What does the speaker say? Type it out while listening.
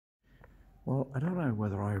Well, I don't know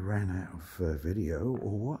whether I ran out of video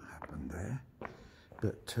or what happened there,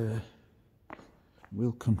 but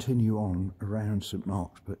we'll continue on around St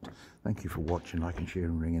Mark's. But thank you for watching, liking,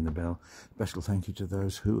 sharing, ringing the bell. Special thank you to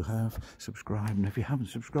those who have subscribed, and if you haven't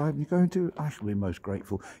subscribed and you're going to, I shall be most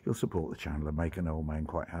grateful. You'll support the channel and make an old man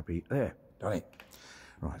quite happy. There, done it.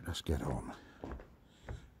 Right, let's get on.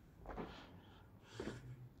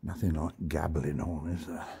 Nothing like gabbling on, is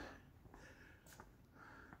there?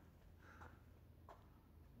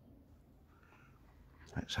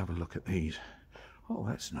 Let's have a look at these. Oh,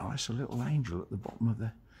 that's nice, a little angel at the bottom of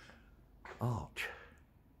the arch.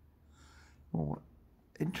 Oh,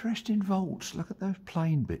 interesting vaults. Look at those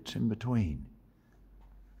plain bits in between.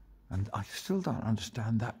 And I still don't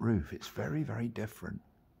understand that roof. It's very, very different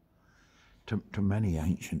to many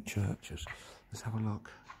ancient churches. Let's have a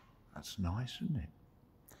look. That's nice, isn't it?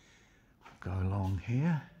 Go along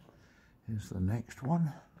here. Here's the next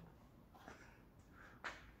one.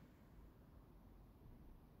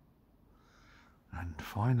 And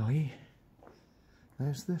finally,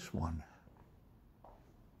 there's this one.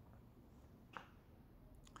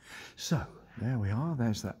 So, there we are.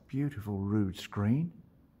 There's that beautiful rood screen.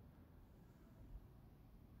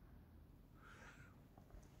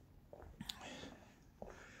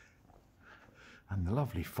 And the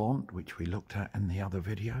lovely font, which we looked at in the other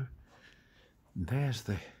video. And there's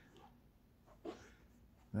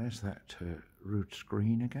that rood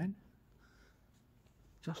screen again.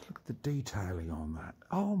 Just look at the detailing on that.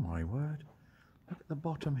 Oh my word. Look at the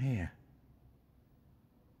bottom here.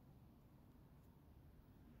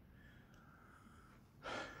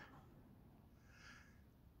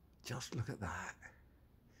 Just look at that.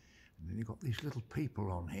 And then you've got these little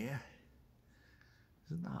people on here.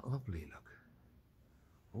 Isn't that lovely, look?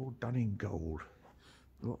 All done in gold.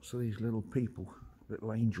 Lots of these little people,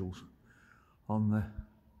 little angels on the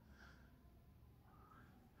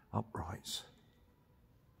uprights.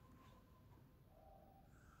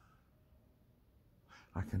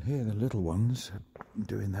 I can hear the little ones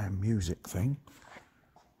doing their music thing.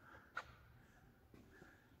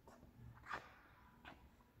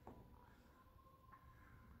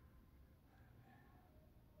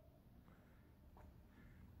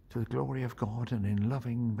 To the glory of God and in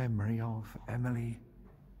loving memory of Emily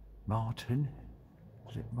Martin,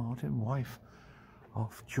 is it Martin, wife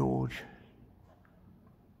of George,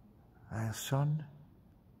 our son?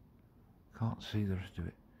 Can't see the rest of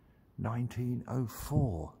it.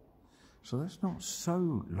 1904. So that's not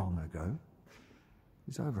so long ago.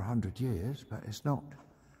 It's over 100 years, but it's not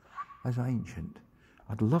as ancient.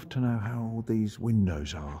 I'd love to know how all these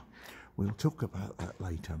windows are. We'll talk about that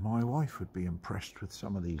later. My wife would be impressed with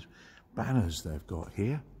some of these banners they've got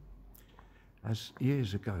here. As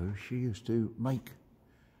years ago, she used to make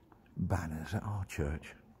banners at our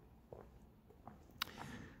church.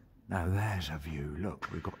 Now there's a view.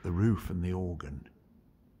 Look, we've got the roof and the organ.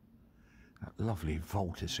 That lovely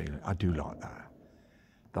vaulted ceiling. I do like that.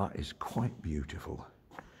 That is quite beautiful.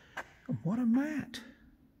 And what a mat.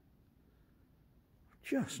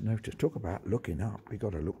 Just notice, talk about looking up. We've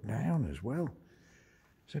got to look down as well.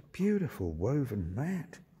 It's a beautiful woven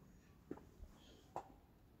mat.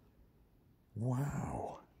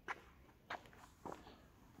 Wow.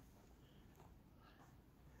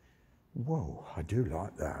 Whoa, I do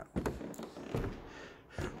like that.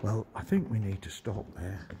 Well, I think we need to stop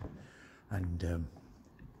there. And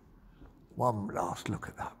one last look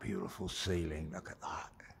at that beautiful ceiling. Look at that.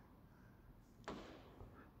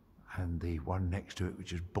 And the one next to it,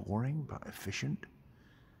 which is boring but efficient.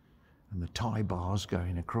 And the tie bars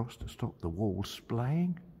going across to stop the walls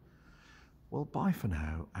splaying. Well, bye for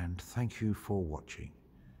now, and thank you for watching.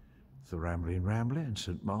 It's the Rambler in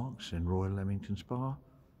St Mark's in Royal Leamington Spa,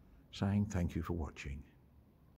 saying thank you for watching.